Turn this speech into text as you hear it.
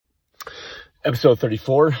Episode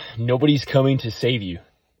 34, nobody's coming to save you.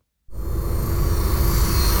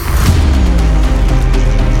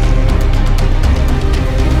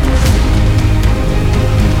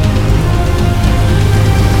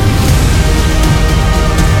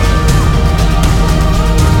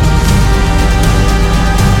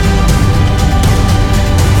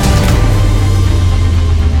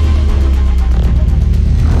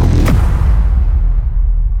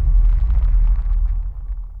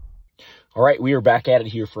 All right, we are back at it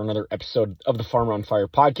here for another episode of the Farmer on Fire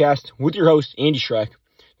podcast with your host, Andy Schreck.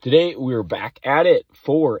 Today, we are back at it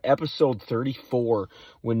for episode 34,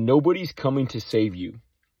 when nobody's coming to save you.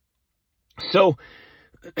 So,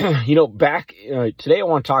 today I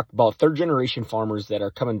want to talk about third-generation farmers that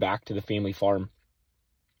are coming back to the family farm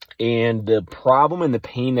and the problem and the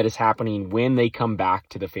pain that is happening when they come back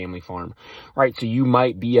to the family farm. All right, so you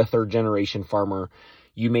might be a third-generation farmer.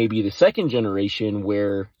 You may be the second generation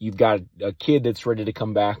where you've got a kid that's ready to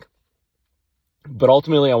come back. But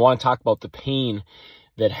ultimately, I want to talk about the pain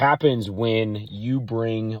that happens when you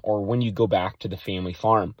bring or when you go back to the family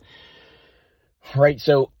farm. Right.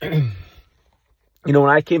 So, when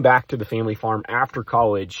I came back to the family farm after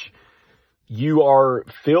college, you are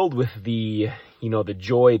filled with the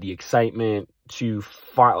joy, the excitement to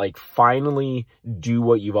finally do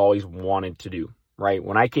what you've always wanted to do. Right.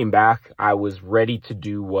 When I came back, I was ready to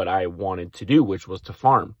do what I wanted to do, which was to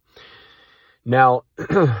farm. Now,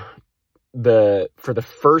 for the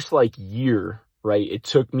first year, right, it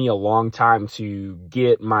took me a long time to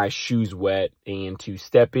get my shoes wet and to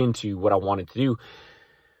step into what I wanted to do.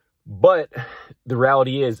 But the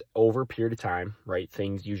reality is, over a period of time, right,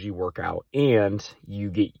 things usually work out, and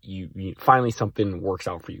you finally something works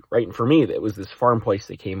out for you, right? And for me, it was this farm place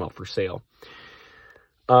that came up for sale.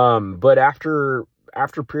 But after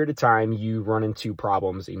a period of time, you run into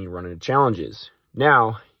problems and you run into challenges.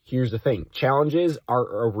 Now, here's the thing. Challenges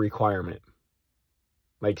are a requirement.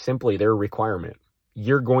 Simply, they're a requirement.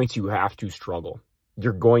 You're going to have to struggle.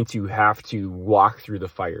 You're going to have to walk through the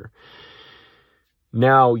fire.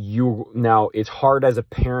 Now it's hard as a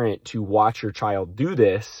parent to watch your child do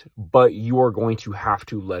this, but you are going to have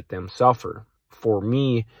to let them suffer. For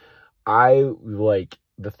me,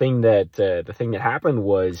 the thing that happened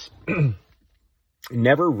was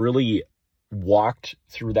never really walked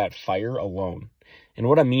through that fire alone. And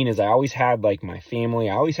what I mean is I always had my family.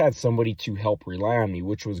 I always had somebody to help rely on me,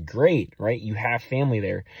 which was great, right? You have family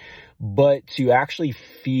there. But to actually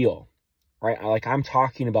feel, right? I'm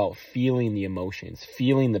talking about feeling the emotions,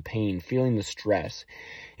 feeling the pain, feeling the stress.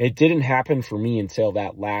 It didn't happen for me until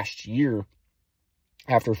that last year,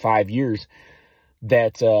 after 5 years,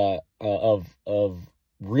 that of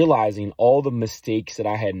realizing all the mistakes that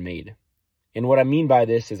I had made. And what I mean by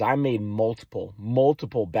this is I made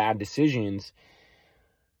multiple bad decisions,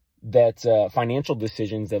 financial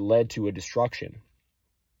decisions that led to a destruction.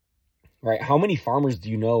 Right? How many farmers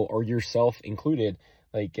do you know, or yourself included,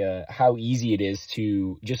 how easy it is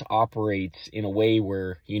to just operate in a way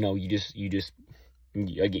where, you just do to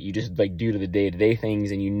the day-to-day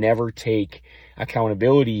things, and you never take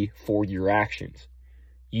accountability for your actions.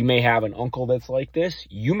 You may have an uncle that's like this.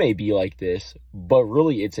 You may be like this, but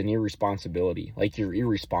really it's an irresponsibility. You're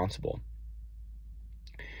irresponsible.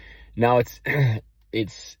 Now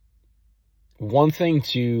it's one thing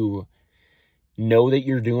to know that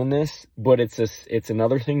you're doing this, but it's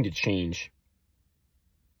another thing to change.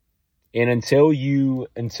 And until you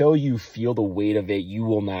feel the weight of it, you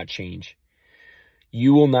will not change.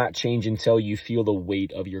 You will not change until you feel the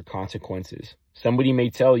weight of your consequences. Somebody may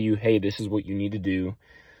tell you, hey, this is what you need to do.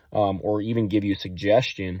 Or even give you a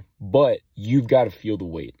suggestion, but you've got to feel the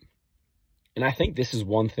weight. And I think this is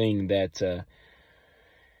one thing that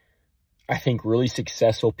I think really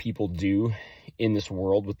successful people do in this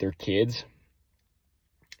world with their kids,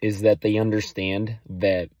 is that they understand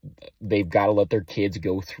that they've got to let their kids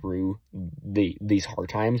go through these hard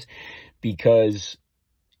times, because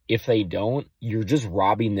if they don't, you're just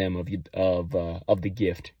robbing them of the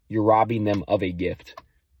gift. You're robbing them of a gift.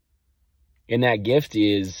 And that gift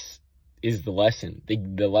is the lesson.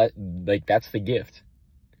 That's the gift.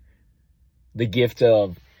 The gift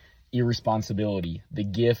of irresponsibility, the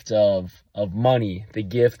gift of money, the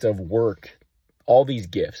gift of work, all these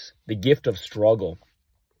gifts, the gift of struggle.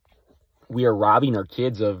 We are robbing our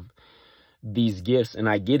kids of these gifts, and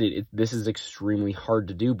I get it. This is extremely hard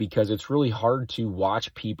to do, because it's really hard to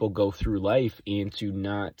watch people go through life and to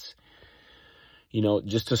not,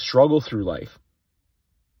 just to struggle through life.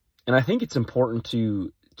 And I think it's important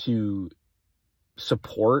to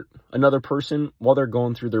support another person while they're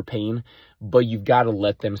going through their pain, but you've got to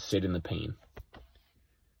let them sit in the pain,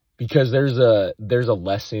 because there's a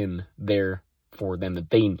lesson there for them that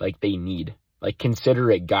they need. Like, consider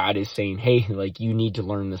it God is saying, hey, like, you need to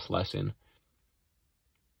learn this lesson.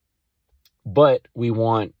 But we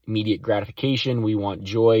want immediate gratification, we want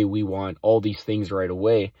joy, we want all these things right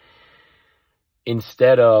away,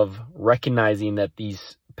 instead of recognizing that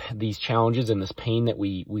these challenges and this pain that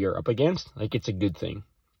we are up against, like, it's a good thing,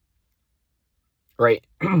 right?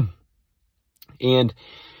 And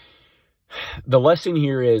the lesson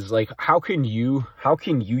here is, like, how can you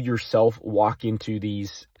yourself walk into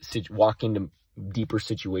deeper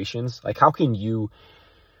situations? Like, how can you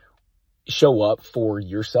show up for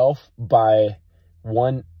yourself by,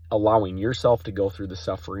 one, allowing yourself to go through the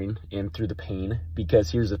suffering and through the pain? Because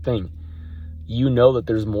here's the thing, you know that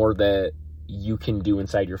there's more that you can do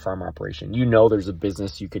inside your farm operation. You know there's a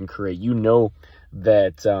business you can create. You know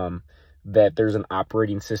that that there's an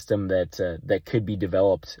operating system that could be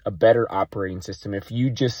developed, a better operating system, if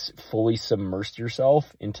you just fully submersed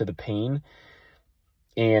yourself into the pain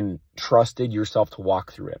and trusted yourself to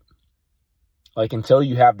walk through it. Like, until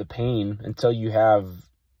you have the pain,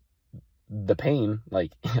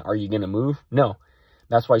 like, are you going to move? No.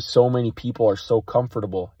 That's why so many people are so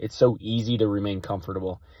comfortable. It's so easy to remain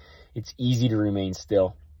comfortable. It's easy to remain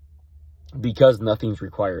still because nothing's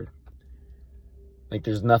required. Like,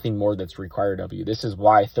 there's nothing more that's required of you. This is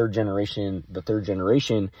why the third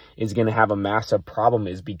generation is going to have a massive problem,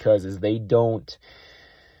 is because they don't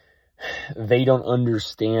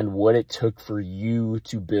understand what it took for you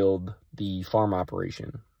to build the farm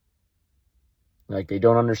operation. Like, they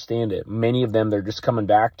don't understand it. Many of them, they're just coming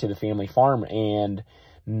back to the family farm and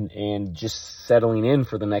just settling in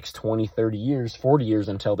for the next 20, 30 years, 40 years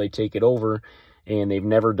until they take it over. And they've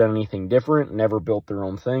never done anything different, never built their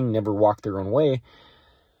own thing, never walked their own way.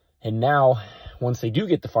 And now, once they do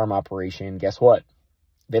get the farm operation, guess what?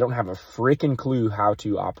 They don't have a freaking clue how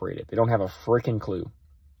to operate it. They don't have a freaking clue.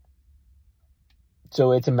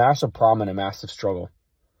 So it's a massive problem and a massive struggle.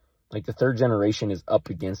 Like, the third generation is up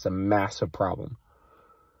against a massive problem.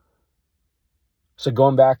 So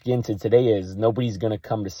going back into today is, nobody's going to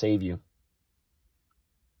come to save you.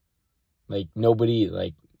 Like, nobody,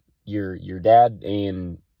 like, your dad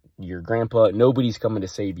and your grandpa, nobody's coming to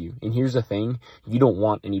save you. And here's the thing, you don't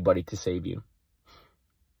want anybody to save you.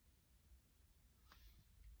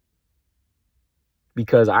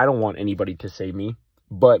 Because I don't want anybody to save me.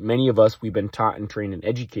 But many of us, we've been taught and trained and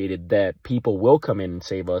educated that people will come in and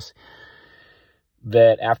save us.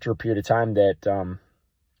 That after a period of time that,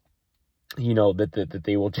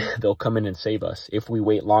 that they'll come in and save us. If we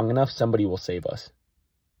wait long enough, somebody will save us.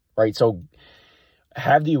 Right? So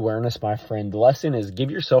have the awareness, my friend. The lesson is,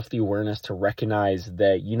 give yourself the awareness to recognize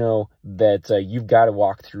that, you've got to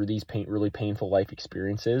walk through these really painful life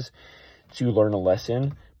experiences to learn a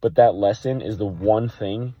lesson. But that lesson is the one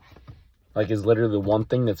thing, is literally the one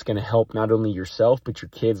thing that's going to help not only yourself, but your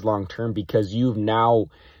kids long term, because you've now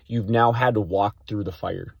had to walk through the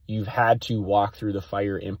fire. You've had to walk through the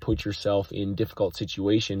fire and put yourself in difficult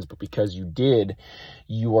situations. But because you did,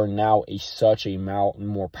 you are now such a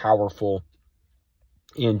more powerful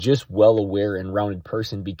and just well-aware and rounded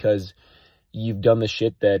person, because you've done the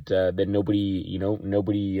shit that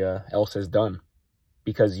nobody else has done,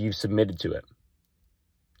 because you've submitted to it.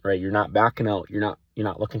 Right? You're not backing out. You're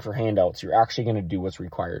not looking for handouts. You're actually going to do what's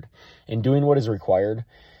required. And doing what is required,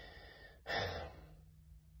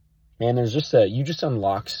 man, you just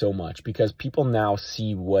unlock so much, because people now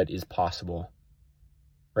see what is possible.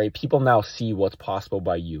 Right? People now see what's possible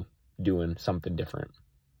by you doing something different.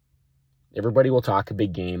 Everybody will talk a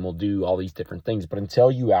big game, will do all these different things, but until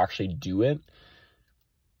you actually do it,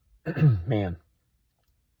 man,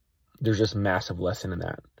 there's just a massive lesson in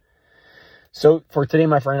that. So for today,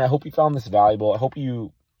 my friend, I hope you found this valuable. I hope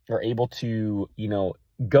you are able to,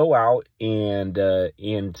 go out and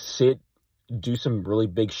do some really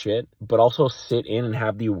big shit, but also sit in and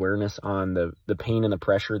have the awareness on the pain and the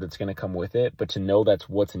pressure that's going to come with it. But to know that's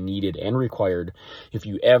what's needed and required if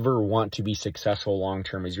you ever want to be successful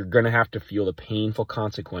long-term, is you're going to have to feel the painful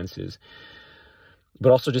consequences,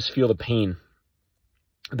 but also just feel the pain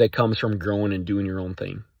that comes from growing and doing your own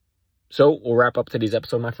thing. So we'll wrap up today's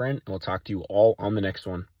episode, my friend, and we'll talk to you all on the next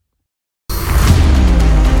one.